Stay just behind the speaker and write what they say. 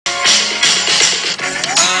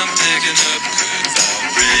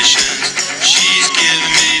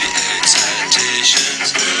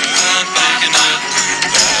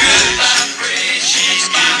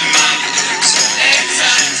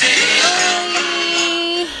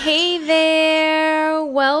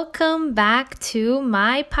welcome back to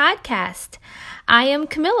my podcast. I am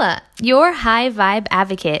Camilla, your high vibe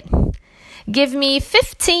advocate. Give me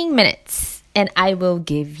 15 minutes and I will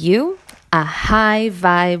give you a high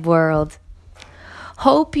vibe world.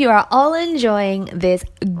 Hope you are all enjoying this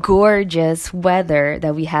gorgeous weather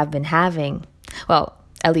that we have been having. Well,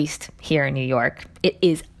 at least here in New York. It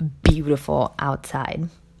is beautiful outside,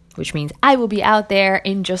 which means I will be out there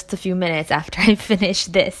in just a few minutes after I finish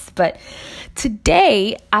this. But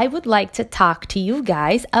today, I would like to talk to you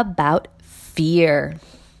guys about fear.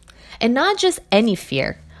 And not just any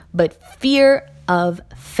fear, but fear of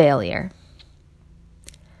failure.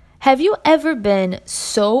 Have you ever been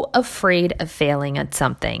so afraid of failing at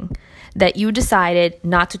something that you decided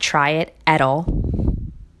not to try it at all?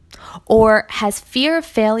 Or has fear of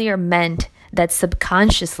failure meant that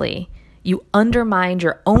subconsciously you undermined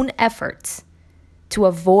your own efforts to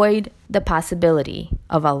avoid the possibility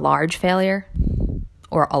of a large failure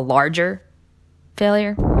or a larger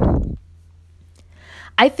failure?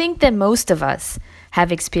 I think that most of us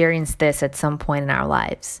have experienced this at some point in our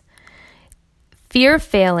lives. Fear of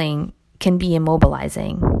failing can be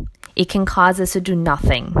immobilizing. It can cause us to do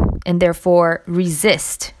nothing and therefore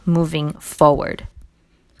resist moving forward.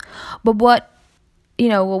 But what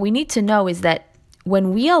we need to know is that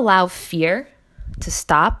when we allow fear to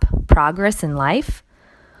stop progress in life,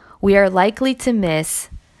 we are likely to miss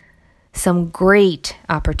some great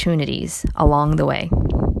opportunities along the way.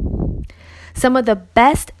 Some of the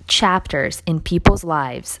best chapters in people's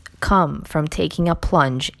lives come from taking a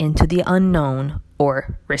plunge into the unknown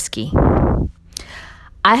or risky.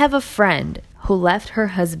 I have a friend who left her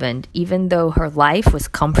husband even though her life was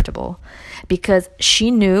comfortable because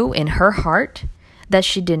she knew in her heart that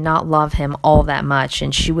she did not love him all that much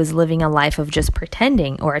and she was living a life of just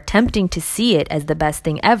pretending or attempting to see it as the best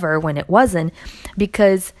thing ever when it wasn't,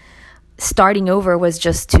 because starting over was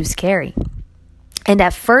just too scary. And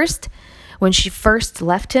at first, when she first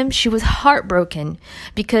left him, she was heartbroken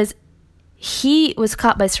because he was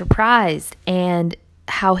caught by surprise and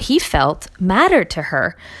how he felt mattered to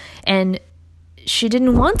her, and she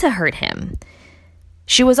didn't want to hurt him.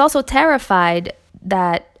 She was also terrified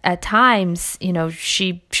that at times,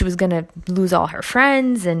 she was going to lose all her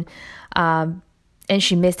friends and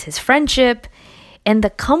she missed his friendship and the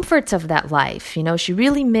comforts of that life. She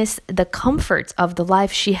really missed the comforts of the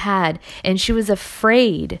life she had, and she was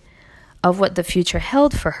afraid of what the future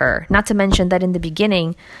held for her. Not to mention that in the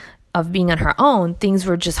beginning of being on her own, things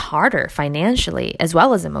were just harder financially as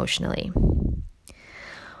well as emotionally.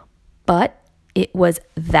 But it was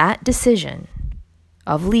that decision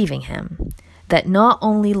of leaving him that not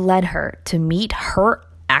only led her to meet her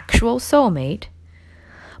actual soulmate,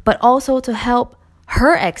 but also to help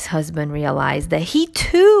her ex-husband realize that he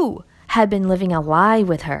too had been living a lie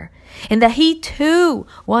with her, and that he too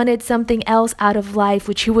wanted something else out of life,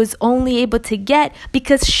 which he was only able to get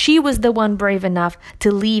because she was the one brave enough to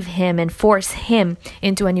leave him and force him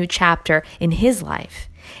into a new chapter in his life.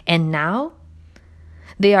 And now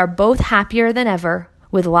they are both happier than ever,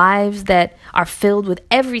 with lives that are filled with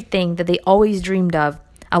everything that they always dreamed of,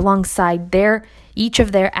 alongside each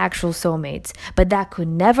of their actual soulmates. But that could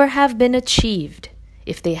never have been achieved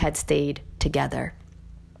if they had stayed together.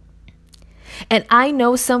 And I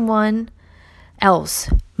know someone else,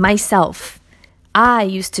 myself. I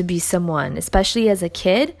used to be someone, especially as a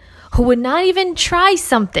kid, who would not even try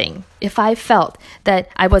something if I felt that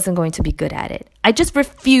I wasn't going to be good at it. I just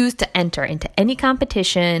refused to enter into any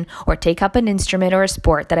competition or take up an instrument or a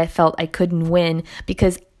sport that I felt I couldn't win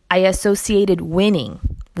because I associated winning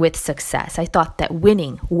with success. I thought that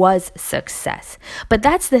winning was success. But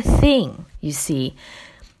that's the thing, you see.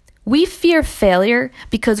 We fear failure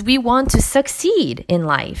because we want to succeed in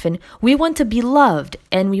life, and we want to be loved,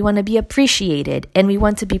 and we want to be appreciated, and we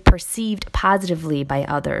want to be perceived positively by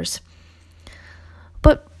others.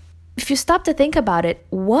 But if you stop to think about it,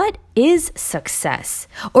 what is success?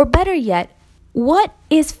 Or better yet, what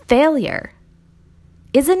is failure?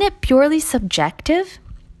 Isn't it purely subjective?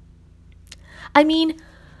 I mean,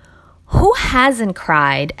 who hasn't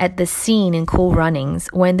cried at the scene in Cool Runnings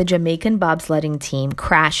when the Jamaican bobsledding team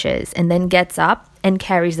crashes and then gets up and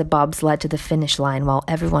carries the bobsled to the finish line while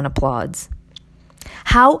everyone applauds?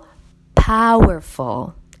 How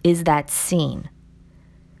powerful is that scene?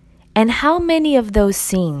 And how many of those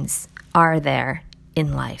scenes are there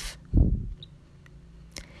in life?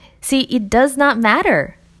 See, it does not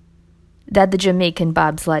matter that the Jamaican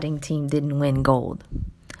bobsledding team didn't win gold.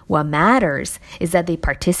 What matters is that they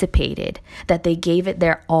participated, that they gave it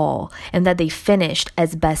their all, and that they finished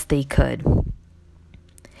as best they could.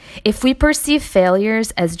 If we perceive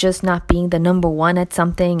failures as just not being the number one at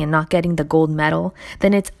something and not getting the gold medal,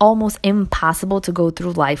 then it's almost impossible to go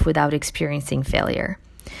through life without experiencing failure.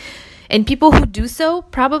 And people who do so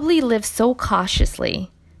probably live so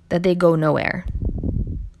cautiously that they go nowhere.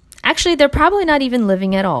 Actually, they're probably not even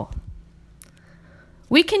living at all.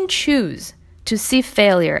 We can choose to see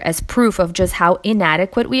failure as proof of just how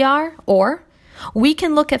inadequate we are, or we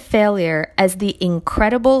can look at failure as the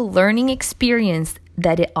incredible learning experience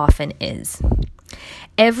that it often is.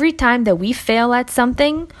 Every time that we fail at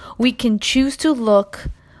something, we can choose to look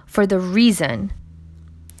for the reason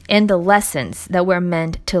and the lessons that we're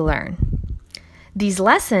meant to learn. These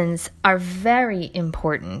lessons are very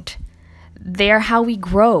important. They're how we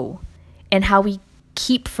grow and how we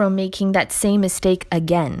keep from making that same mistake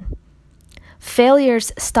again.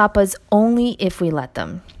 Failures stop us only if we let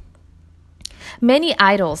them. Many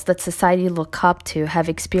idols that society look up to have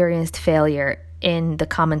experienced failure in the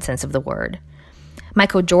common sense of the word.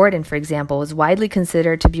 Michael Jordan, for example, was widely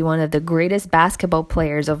considered to be one of the greatest basketball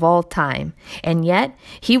players of all time. And yet,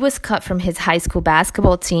 he was cut from his high school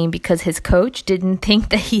basketball team because his coach didn't think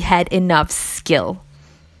that he had enough skill.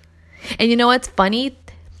 And you know what's funny?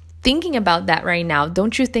 Thinking about that right now,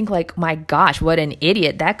 don't you think like, my gosh, what an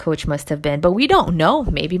idiot that coach must have been? But we don't know.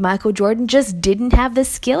 Maybe Michael Jordan just didn't have the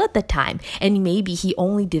skill at the time. And maybe he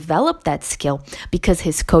only developed that skill because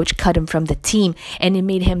his coach cut him from the team and it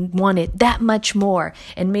made him want it that much more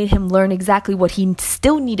and made him learn exactly what he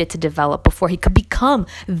still needed to develop before he could become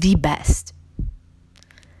the best.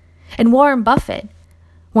 And Warren Buffett,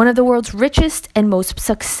 one of the world's richest and most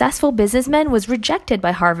successful businessmen, was rejected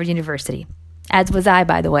by Harvard University. As was I,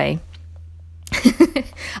 by the way.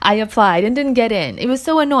 I applied and didn't get in. It was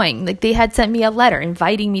so annoying. Like, they had sent me a letter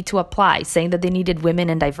inviting me to apply, saying that they needed women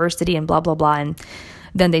and diversity and blah, blah, blah. And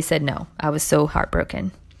then they said no. I was so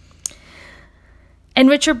heartbroken. And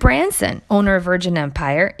Richard Branson, owner of Virgin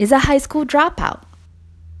Empire, is a high school dropout,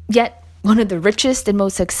 yet one of the richest and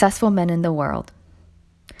most successful men in the world.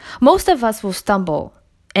 Most of us will stumble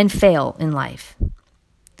and fail in life.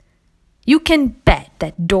 You can bet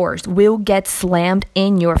that doors will get slammed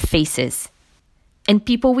in your faces. And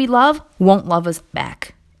people we love won't love us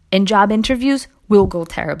back. And job interviews will go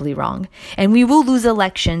terribly wrong. And we will lose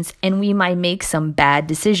elections and we might make some bad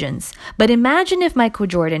decisions. But imagine if Michael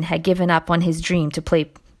Jordan had given up on his dream to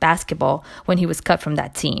play basketball when he was cut from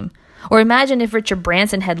that team. Or imagine if Richard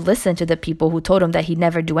Branson had listened to the people who told him that he'd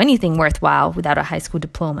never do anything worthwhile without a high school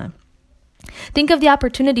diploma. Think of the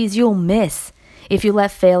opportunities you'll miss if you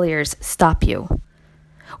let failures stop you.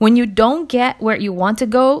 When you don't get where you want to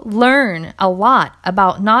go, learn a lot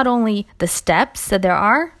about not only the steps that there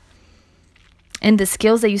are and the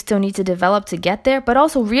skills that you still need to develop to get there, but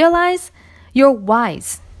also realize you're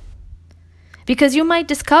wise. Because you might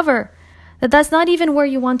discover that that's not even where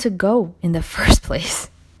you want to go in the first place.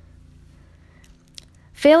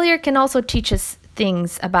 Failure can also teach us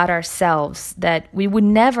things about ourselves that we would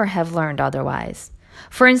never have learned otherwise.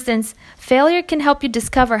 For instance, failure can help you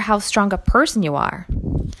discover how strong a person you are.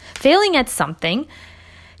 Failing at something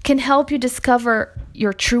can help you discover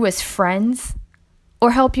your truest friends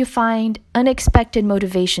or help you find unexpected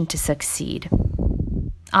motivation to succeed.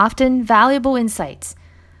 Often, valuable insights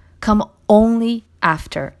come only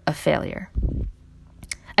after a failure.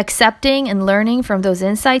 Accepting and learning from those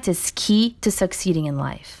insights is key to succeeding in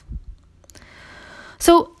life.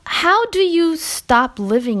 So, how do you stop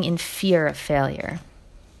living in fear of failure?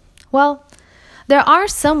 Well, there are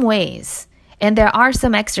some ways, and there are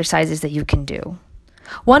some exercises that you can do.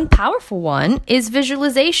 One powerful one is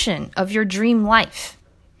visualization of your dream life.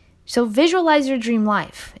 So visualize your dream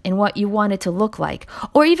life and what you want it to look like.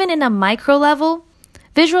 Or even in a micro level,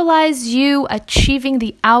 visualize you achieving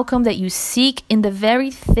the outcome that you seek in the very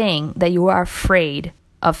thing that you are afraid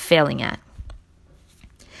of failing at.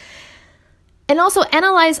 And also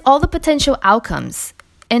analyze all the potential outcomes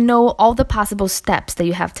and know all the possible steps that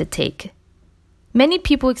you have to take. Many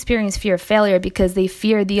people experience fear of failure because they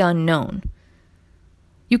fear the unknown.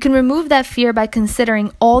 You can remove that fear by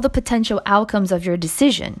considering all the potential outcomes of your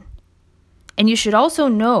decision. And you should also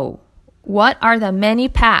know what are the many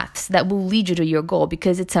paths that will lead you to your goal,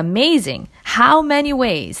 because it's amazing how many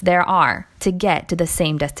ways there are to get to the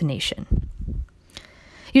same destination.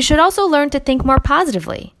 You should also learn to think more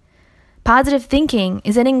positively. Positive thinking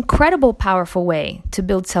is an incredible, powerful way to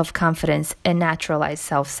build self-confidence and naturalize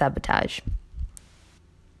self-sabotage.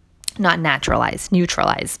 Not naturalize,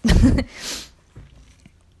 neutralize.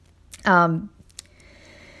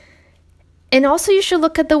 And also you should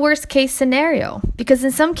look at the worst case scenario, because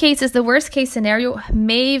in some cases, the worst case scenario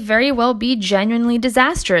may very well be genuinely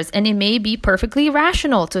disastrous, and it may be perfectly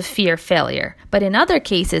rational to fear failure. But in other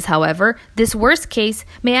cases, however, this worst case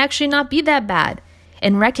may actually not be that bad,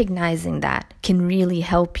 and recognizing that can really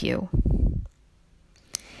help you.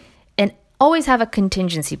 And always have a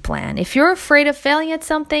contingency plan. If you're afraid of failing at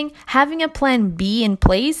something, having a plan B in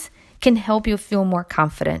place can help you feel more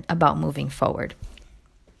confident about moving forward.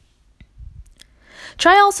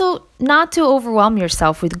 Try also not to overwhelm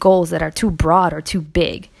yourself with goals that are too broad or too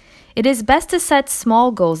big. It is best to set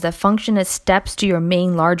small goals that function as steps to your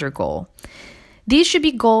main larger goal. These should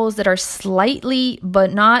be goals that are slightly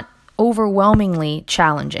but not overwhelmingly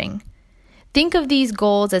challenging. Think of these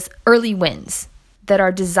goals as early wins that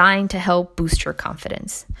are designed to help boost your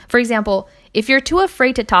confidence. For example, if you're too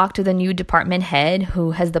afraid to talk to the new department head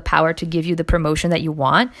who has the power to give you the promotion that you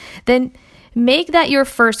want, then make that your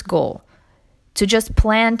first goal. To just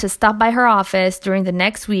plan to stop by her office during the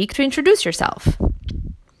next week to introduce yourself.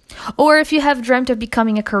 Or if you have dreamt of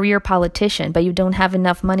becoming a career politician, but you don't have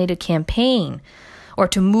enough money to campaign or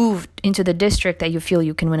to move into the district that you feel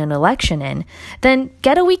you can win an election in, then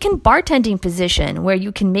get a weekend bartending position where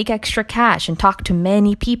you can make extra cash and talk to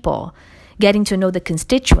many people, getting to know the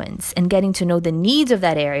constituents and getting to know the needs of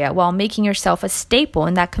that area while making yourself a staple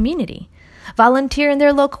in that community. Volunteer in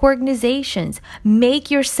their local organizations.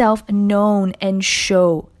 Make yourself known and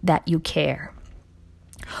show that you care.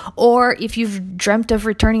 Or if you've dreamt of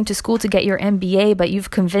returning to school to get your MBA, but you've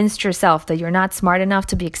convinced yourself that you're not smart enough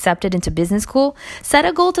to be accepted into business school, set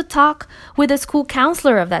a goal to talk with the school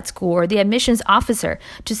counselor of that school or the admissions officer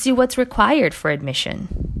to see what's required for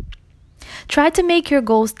admission. Try to make your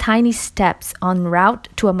goals tiny steps en route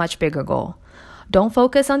to a much bigger goal. Don't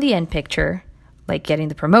focus on the end picture, like getting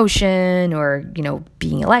the promotion or,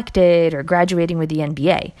 being elected or graduating with the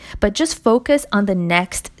MBA. But just focus on the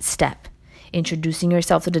next step, introducing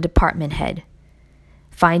yourself to the department head,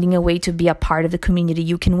 finding a way to be a part of the community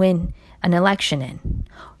you can win an election in,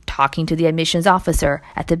 talking to the admissions officer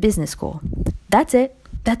at the business school. That's it.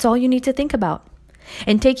 That's all you need to think about.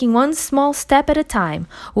 And taking one small step at a time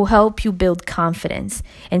will help you build confidence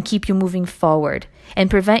and keep you moving forward and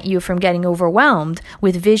prevent you from getting overwhelmed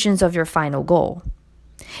with visions of your final goal.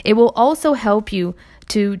 It will also help you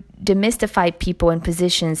to demystify people and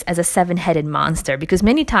positions as a seven-headed monster, because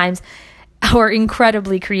many times our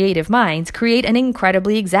incredibly creative minds create an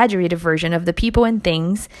incredibly exaggerated version of the people and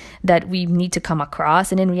things that we need to come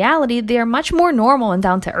across, and in reality, they are much more normal and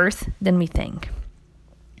down to earth than we think.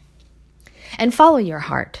 And follow your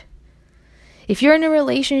heart. If you're in a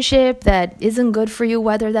relationship that isn't good for you,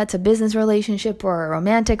 whether that's a business relationship or a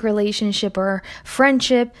romantic relationship or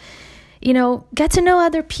friendship, get to know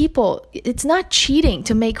other people. It's not cheating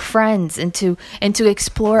to make friends and to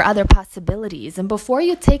explore other possibilities. And before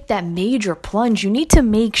you take that major plunge, you need to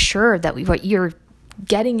make sure that what you're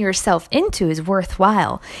getting yourself into is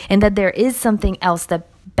worthwhile and that there is something else that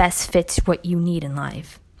best fits what you need in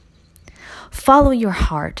life. Follow your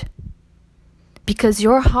heart, because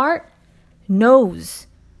your heart knows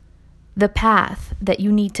the path that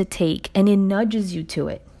you need to take and it nudges you to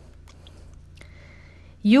it.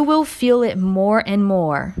 You will feel it more and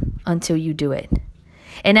more until you do it.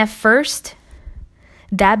 And at first,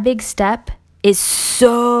 that big step is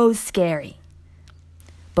so scary.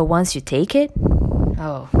 But once you take it,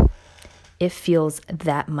 it feels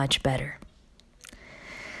that much better.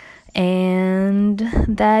 And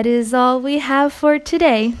that is all we have for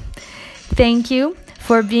today. Thank you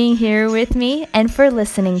for being here with me and for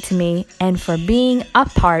listening to me and for being a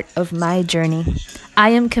part of my journey. I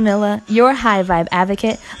am Camilla, your High Vibe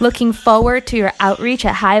Advocate, looking forward to your outreach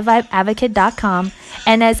at highvibeadvocate.com.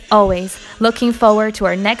 And as always, looking forward to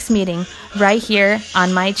our next meeting right here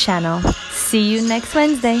on my channel. See you next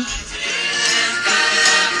Wednesday.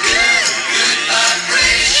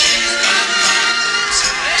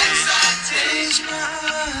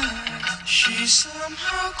 She's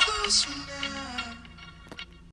somehow close.